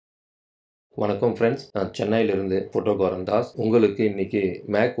வணக்கம் ஃப்ரெண்ட்ஸ், நான் சென்னையிலிருந்து ஃபோட்டோகாரன் தாஸ். உங்களுக்கு இன்னைக்கு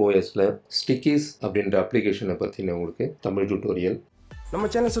மேக் ஓஎஸ்ல ஸ்டிக்கீஸ் அப்படின்ற அப்ளிகேஷனை பற்றின உங்களுக்கு தமிழ் டியூட்டோரியல். நம்ம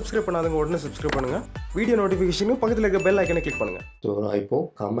சேனல் சப்ஸ்கிரைப் பண்ணாதவங்க உடனே சப்ஸ்கிரைப் பண்ணுங்க. வீடியோ நோட்டிஃபிகேஷனுக்கு பக்கத்தில் இருக்க பெல் ஐக்கனை கிளிக் பண்ணுங்க. ஸோ நான் இப்போ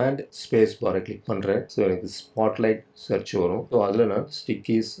கமாண்ட் ஸ்பேஸ் பாரை கிளிக் பண்ணுறேன். ஸோ எனக்கு ஸ்பாட்லைட் சர்ச் வரும். ஸோ அதில் நான்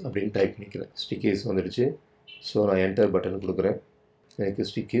ஸ்டிக்கீஸ் அப்படின்னு டைப் பண்ணிக்கிறேன். ஸ்டிக்கீஸ் வந்துடுச்சு. ஸோ நான் என்டர் பட்டன் கொடுக்குறேன். எனக்கு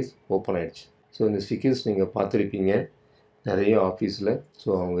ஸ்டிக்கீஸ் ஓப்பன் ஆகிடுச்சு. ஸோ இந்த ஸ்டிக்கீஸ் நீங்கள் பார்த்துருப்பீங்க நிறைய ஆஃபீஸில். ஸோ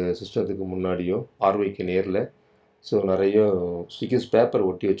அவங்க சிஸ்டத்துக்கு முன்னாடியோ பார்வைக்கு நேரில் ஸோ நிறைய ஸ்டிக்கர்ஸ் பேப்பர்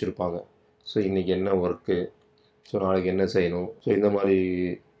ஒட்டி வச்சுருப்பாங்க. ஸோ இன்றைக்கி என்ன ஒர்க்கு, ஸோ நாளைக்கு என்ன செய்யணும், ஸோ இந்த மாதிரி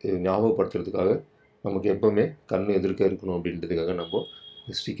ஞாபகப்படுத்துறதுக்காக நமக்கு எப்போவுமே கண் எதிர்க்க இருக்கணும் அப்படின்றதுக்காக நம்ம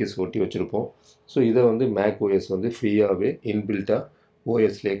ஸ்டிக்கர்ஸ் ஒட்டி வச்சுருப்போம். ஸோ இதை வந்து மேக் ஓஎஸ் வந்து ஃப்ரீயாகவே இன்பில்ட்டாக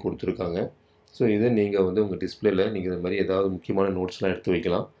ஓஎஸ்லேயே கொடுத்துருக்காங்க. ஸோ இதை நீங்கள் வந்து உங்கள் டிஸ்பிளேல நீங்கள் இந்த மாதிரி ஏதாவது முக்கியமான நோட்ஸ்லாம் எடுத்து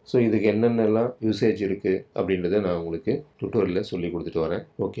வைக்கலாம். ஸோ இதுக்கு என்னென்னலாம் யூசேஜ் இருக்குது அப்படின்றத நான் உங்களுக்கு டுட்டோரியலில் சொல்லி கொடுத்துட்டு வரேன்.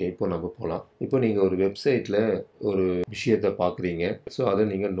 ஓகே, இப்போ நம்ம போகலாம். இப்போ நீங்கள் ஒரு வெப்சைட்டில் ஒரு விஷயத்தை பார்க்குறீங்க. ஸோ அதை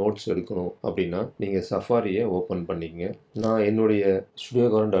நீங்கள் நோட்ஸ் எடுக்கணும் அப்படின்னா நீங்கள் சஃபாரியை ஓப்பன் பண்ணிக்கங்க. நான் என்னுடைய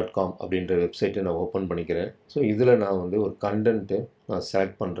studiogaran.com அப்படின்ற வெப்சைட்டை நான் ஓப்பன் பண்ணிக்கிறேன். ஸோ இதில் நான் வந்து ஒரு கண்டென்ட்டு நான்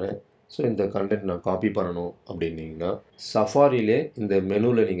செலக்ட் பண்ணுறேன். ஸோ இந்த கண்டென்ட் நான் காப்பி பண்ணணும் அப்படின்னீங்கன்னா சஃபாரியிலே இந்த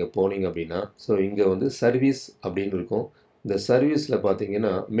மெனுவில் நீங்கள் போனீங்க அப்படின்னா ஸோ இங்கே வந்து சர்வீஸ் அப்படின்னு இருக்கும். இந்த சர்வீஸில்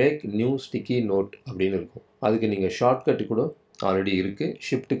பார்த்தீங்கன்னா மேக் நியூ ஸ்டிக்கி நோட் அப்படின்னு இருக்கும். அதுக்கு நீங்கள் ஷார்ட்கட்டு கூட ஆல்ரெடி இருக்குது.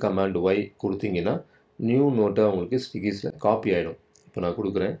 ஷிஃப்ட் கமாண்ட் ஒய் கொடுத்தீங்கன்னா நியூ நோட்டை உங்களுக்கு ஸ்டிக்கீஸில் காப்பி ஆகிடும். இப்போ நான்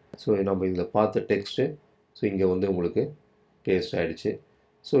கொடுக்குறேன். ஸோ நம்ம இதில் பார்த்த டெக்ஸ்ட்டு ஸோ இங்கே வந்து உங்களுக்கு பேஸ்ட் ஆகிடுச்சு.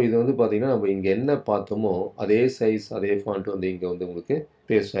 ஸோ இது வந்து பார்த்திங்கன்னா நம்ம இங்கே என்ன பார்த்தோமோ அதே சைஸ் அதே ஃபாண்ட் வந்து இங்கே வந்து உங்களுக்கு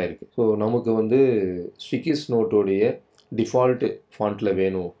பேஸ்ட் ஆகிருக்கு. ஸோ நமக்கு வந்து ஸ்டிக்கீஸ் நோட்டோடைய டிஃபால்ட்டு ஃபாண்ட்டில்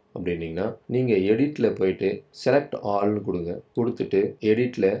வேணும் அப்படின்னிங்கன்னா நீங்கள் எடிட்டில் போயிட்டு செலக்ட் ஆல்னு கொடுங்க. கொடுத்துட்டு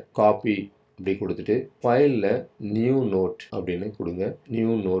எடிட்டில் காப்பி அப்படி கொடுத்துட்டு ஃபைலில் நியூ நோட் அப்படின்னு கொடுங்க.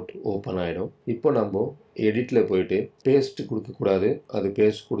 நியூ நோட் ஓப்பன் ஆகிடும். இப்போ நம்ம எடிட்டில் போயிட்டு பேஸ்ட் கொடுக்கக்கூடாது. அது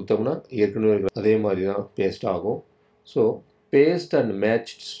பேஸ்ட் கொடுத்தோம்னா ஏற்கனவே அதே மாதிரி தான் பேஸ்ட் ஆகும். So based and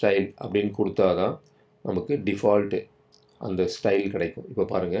match style அப்படின்னு கொடுத்தா தான் நமக்கு டிஃபால்ட்டு அந்த ஸ்டைல் கிடைக்கும். இப்போ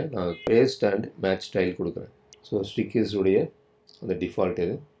பாருங்கள், நான் பேஸ்ட் அண்ட் மேட்ச் ஸ்டைல் கொடுக்குறேன். ஸோ ஸ்டிக்கர்ஸுடைய அந்த டிஃபால்ட்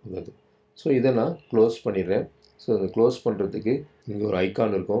இது உள்ளது. ஸோ இதை நான் க்ளோஸ் பண்ணிடுறேன். ஸோ அதை க்ளோஸ் பண்ணுறதுக்கு இங்கே ஒரு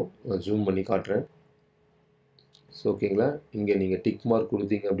ஐக்கான் இருக்கும். நான் ஜூம் பண்ணி காட்டுறேன். ஸோ ஓகேங்களா, இங்கே நீங்கள் டிக் மார்க்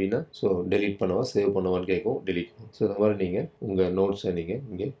கொடுத்தீங்க அப்படின்னா ஸோ டெலீட் பண்ணவா சேவ் பண்ணவான்னு கேட்கும். டெலீட் பண்ணும். ஸோ இந்த மாதிரி நீங்கள் உங்கள் நோட்ஸை நீங்கள்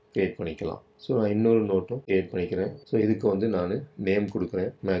இங்கே க்ரியேட் பண்ணிக்கலாம். ஸோ நான் இன்னொரு நோட்டும் க்ரியேட் பண்ணிக்கிறேன். ஸோ இதுக்கு வந்து நான் நேம்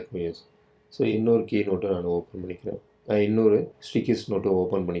கொடுக்குறேன் மேக் ஓஎஸ். ஸோ இன்னொரு கீ நோட்டை நான் ஓப்பன் பண்ணிக்கிறேன். நான் இன்னொரு ஸ்டிக்கீஸ் நோட்டை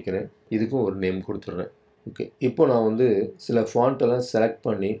ஓப்பன் பண்ணிக்கிறேன். இதுக்கும் ஒரு நேம் கொடுத்துட்றேன். ஓகே, இப்போ நான் வந்து சில ஃபாண்ட்டெல்லாம் செலக்ட்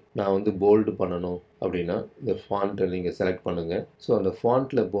பண்ணி நான் வந்து போல்டு பண்ணணும் அப்படின்னா இந்த ஃபாண்ட்டை நீங்கள் செலக்ட் பண்ணுங்கள். ஸோ அந்த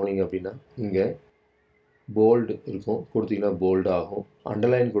ஃபாண்ட்டில் போனீங்க அப்படின்னா இங்கே போல்டு இருக்கும். கொடுத்தீங்கன்னா போல்டு ஆகும்.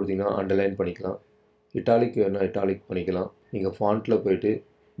 அண்டர்லைன் கொடுத்தீங்கன்னா அண்டர்லைன் பண்ணிக்கலாம். இட்டாலிக் வேணால் இட்டாலிக் பண்ணிக்கலாம். நீங்கள் ஃபாண்ட்டில் போயிட்டு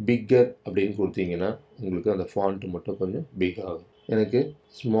பிக்கர் அப்படின்னு கொடுத்தீங்கன்னா உங்களுக்கு அந்த ஃபாண்ட்டு மட்டும் கொஞ்சம் பிக் ஆகும். எனக்கு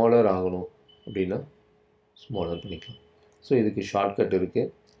ஸ்மாலர் ஆகணும் அப்படின்னா ஸ்மாலர் பண்ணிக்கலாம். ஸோ இதுக்கு ஷார்ட்கட்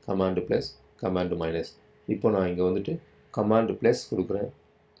இருக்குது. Command plus command minus. இப்போ நான் இங்கே வந்துட்டு கமாண்டு ப்ளஸ் கொடுக்குறேன்.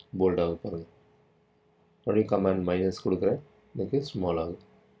 போல்டாக பாருங்கள். மறுபடியும் கமாண்ட் மைனஸ் கொடுக்குறேன். எனக்கு ஸ்மால் ஆகும்.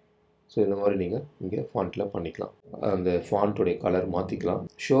 ஸோ இந்த மாதிரி நீங்கள் இங்கே ஃபாண்ட்டில் பண்ணிக்கலாம். அந்த ஃபாண்ட்டுடைய கலர் மாற்றிக்கலாம்.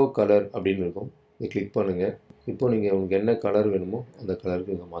 ஷோ கலர் அப்படின்னு இருக்கும். இதை கிளிக் பண்ணுங்கள். இப்போ நீங்கள் உங்களுக்கு என்ன கலர் வேணுமோ அந்த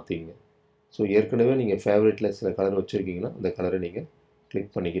கலருக்கு இங்கே மாற்றிக்கிங்க. ஸோ ஏற்கனவே நீங்கள் ஃபேவரட்டில் சில கலர் வச்சுருக்கீங்கன்னா அந்த கலரை நீங்கள்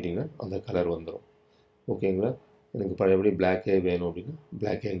கிளிக் பண்ணிக்கிட்டிங்கன்னா அந்த கலர் வந்துடும். ஓகேங்களா, எனக்கு பழையபடி பிளாக்கே வேணும் அப்படின்னா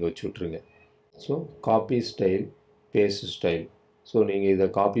பிளாக்கே இங்கே வச்சு விட்ருங்க. So copy style, paste style. So நீங்கள் இதை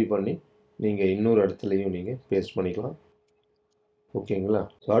காப்பி பண்ணி நீங்கள் இன்னொரு இடத்துலையும் நீங்கள் பேஸ்ட் பண்ணிக்கலாம். ஓகேங்களா.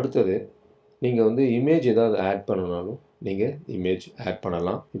 ஸோ அடுத்தது நீங்கள் வந்து இமேஜ் ஏதாவது ஆட் பண்ணனாலும் நீங்கள் இமேஜ் ஆட்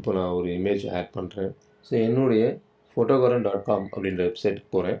பண்ணலாம். இப்போ நான் ஒரு இமேஜ் ஆட் பண்ணுறேன். ஸோ என்னுடைய photogran.com அப்படின்ற வெப்சைட்டுக்கு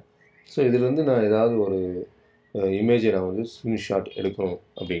போகிறேன். ஸோ இதிலேருந்து நான் ஏதாவது ஒரு இமேஜை நான் வந்து ஸ்க்ரீன்ஷாட் எடுக்கணும்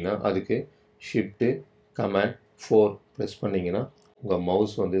அப்படின்னா அதுக்கு ஷிஃப்ட்டு கமாண்ட் 4 ப்ரெஸ் பண்ணிங்கன்னா உங்கள்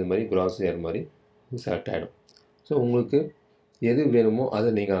மவுஸ் வந்து இது மாதிரி கிராஸ் ஏர் மாதிரி செலக்ட் ஆகிடும். ஸோ உங்களுக்கு எது வேணுமோ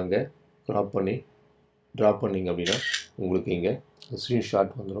அதை நீங்கள் அங்கே க்ராப் பண்ணி ட்ராப் பண்ணிங்க அப்படின்னா உங்களுக்கு இங்கே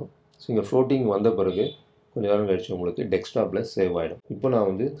ஸ்க்ரீன்ஷாட் வந்துடும். ஸோ இங்கே ஃப்ளோட்டிங் வந்த பிறகு கொஞ்சம் நேரம் கழிச்சு உங்களுக்கு டெஸ்க்டாப்பில் சேவ் ஆகிடும். இப்போ நான்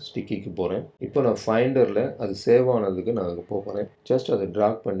வந்து ஸ்டிக்கிக்கு போகிறேன். இப்போ நான் ஃபைண்டரில் அது சேவ் ஆனதுக்கு நான் அங்கே போகிறேன். ஜஸ்ட் அதை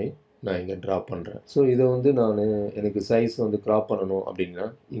ட்ராப் பண்ணி நான் இங்கே ட்ராப் பண்ணுறேன். ஸோ இதை வந்து நான் எனக்கு சைஸ் வந்து க்ராப் பண்ணணும் அப்படின்னா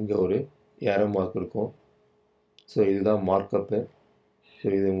இங்கே ஒரு ஏரோ மார்க் இருக்கும். ஸோ இதுதான் மார்க்கப்பு. ஸோ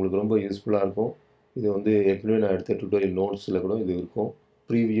இது உங்களுக்கு ரொம்ப யூஸ்ஃபுல்லாக இருக்கும். இது வந்து ஏற்கனவே நான் எடுத்த டுட்டோரியல் நோட்ஸில் கூட இது இருக்கும்,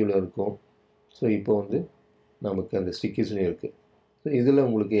 ப்ரீவியூவில் இருக்கும். ஸோ இப்போ வந்து நமக்கு அந்த ஸ்டிக்கீஸ்னு இருக்குது. ஸோ இதில்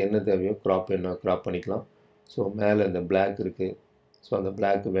உங்களுக்கு என்ன தேவையோ க்ராப் என்ன க்ராப் பண்ணிக்கலாம். ஸோ மேலே இந்த பிளாக் இருக்குது. ஸோ அந்த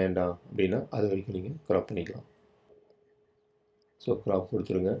பிளாக் வேண்டாம் அப்படின்னா அது வரைக்கும் நீங்கள் க்ராப் பண்ணிக்கலாம். ஸோ க்ராப்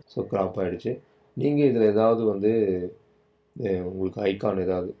கொடுத்துருங்க. ஸோ க்ராப் ஆகிடுச்சு. நீங்கள் இதில் ஏதாவது வந்து உங்களுக்கு ஐகான்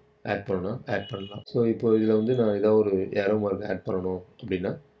ஏதாவது ஆட் பண்ணணும்னா ஆட் பண்ணலாம். ஸோ இப்போ இதில் வந்து நான் ஏதாவது ஒரு ஏரோ மார்க் ஆட் பண்ணணும்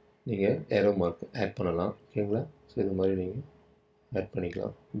அப்படின்னா நீங்கள் ஏரோ மார்க் ஆட் பண்ணலாம். ஓகேங்களா? ஸோ இது மாதிரி நீங்கள் ஆட்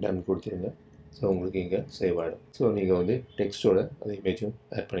பண்ணிக்கலாம். டன் கொடுத்துருங்க. ஸோ உங்களுக்கு இங்கே சேவ் ஆகிடும். ஸோ நீங்கள் வந்து டெக்ஸ்ட்டோட அந்த இமேஜும்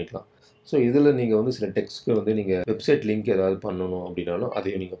ஆட் பண்ணிக்கலாம். ஸோ இதில் நீங்கள் வந்து சில டெக்ஸ்ட்டுக்கு வந்து நீங்கள் வெப்சைட் லிங்க் ஏதாவது பண்ணணும் அப்படின்னாலும்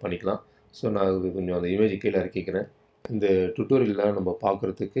அதையும் நீங்கள் பண்ணிக்கலாம். ஸோ நான் அது கொஞ்சம் அந்த இமேஜ் கீழே இறக்கிக்கிறேன். இந்த டுட்டோரியல்லாம் நம்ம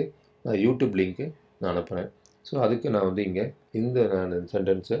பார்க்குறதுக்கு நான் யூடியூப் லிங்க்கு நான் அனுப்புகிறேன். ஸோ அதுக்கு நான் வந்து இங்கே நான்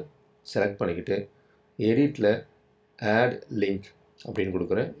சென்டென்ஸை செலக்ட் பண்ணிக்கிட்டு எடிட்டில் ஆட் லிங்க் அப்படின்னு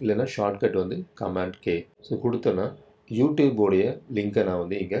கொடுக்குறேன். இல்லைன்னா ஷார்ட்கட் வந்து கமாண்ட் கே. ஸோ கொடுத்தேன்னா யூடியூபோடைய லிங்க்கை நான்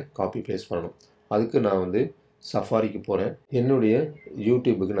வந்து இங்கே காப்பி பேஸ்ட் பண்ணணும். அதுக்கு நான் வந்து சஃபாரிக்கு போகிறேன். என்னுடைய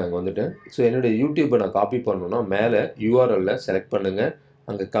யூடியூபுக்கு நான் வந்துட்டேன். ஸோ என்னுடைய யூடியூப்பை நான் காப்பி பண்ணணுன்னா மேலே யூஆர்எல்ல செலக்ட் பண்ணுங்கள்.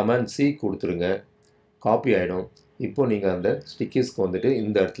 அங்கே கமாண்ட் சி கொடுத்துருங்க. காப்பி ஆகிடும். இப்போ நீங்கள் அந்த ஸ்டிக்கீஸ்க்கு வந்துட்டு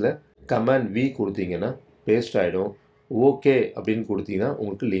இந்த இடத்துல கமாண்ட் வி கொடுத்தீங்கன்னா பேஸ்ட் ஆகிடும். ஓகே அப்படின்னு கொடுத்தீங்கன்னா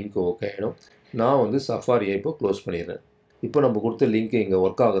உங்களுக்கு லிங்க் ஓகே ஆகிடும். நான் வந்து சஃபாரியை இப்போ க்ளோஸ் பண்ணிடுறேன். இப்போ நம்ம கொடுத்த லிங்க் இங்கே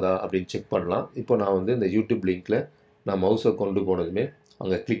ஒர்க் ஆகுதா அப்படின்னு செக் பண்ணலாம். இப்போ நான் வந்து இந்த யூடியூப் லிங்க்கில் நான் மவுஸை கொண்டு போனதுமே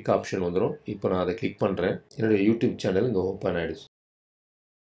அங்கே கிளிக் ஆப்ஷன் வந்துடும். இப்போ நான் அதை கிளிக் பண்ணுறேன். என்னுடைய யூடியூப் சேனல் இங்கே ஓப்பன் ஆகிடுச்சு.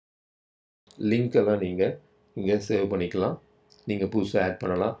 லிங்க்கெல்லாம் நீங்கள் இங்கே சேவ் பண்ணிக்கலாம். நீங்கள் புதுசாக ஆட்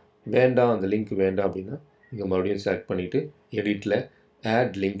பண்ணலாம். வேண்டாம் அந்த லிங்க் வேண்டாம் அப்படின்னா நீங்கள் மறுபடியும் செலக்ட் பண்ணிவிட்டு எடிட்டில்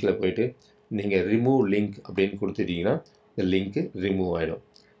ஆட் லிங்க்கில் போய்ட்டு நீங்கள் ரிமூவ் லிங்க் அப்படின்னு கொடுத்துட்டிங்கன்னா இந்த லிங்க்கு ரிமூவ் ஆகிடும்.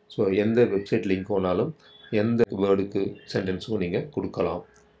 ஸோ எந்த வெப்சைட் லிங்க் வேணாலும் எந்த வேர்டுக்கு சென்டென்ஸுக்கும் நீங்கள் கொடுக்கலாம்.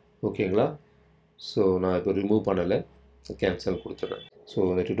 ஓகேங்களா? ஸோ நான் இப்போ ரிமூவ் பண்ணலை, கேன்சல் கொடுத்துட்றேன். ஸோ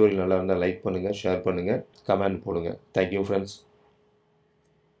இந்த டுட்டோரியல் நல்லா இருந்தால் லைக் பண்ணுங்கள், ஷேர் பண்ணுங்கள், கமெண்ட் போடுங்க. Thank you friends.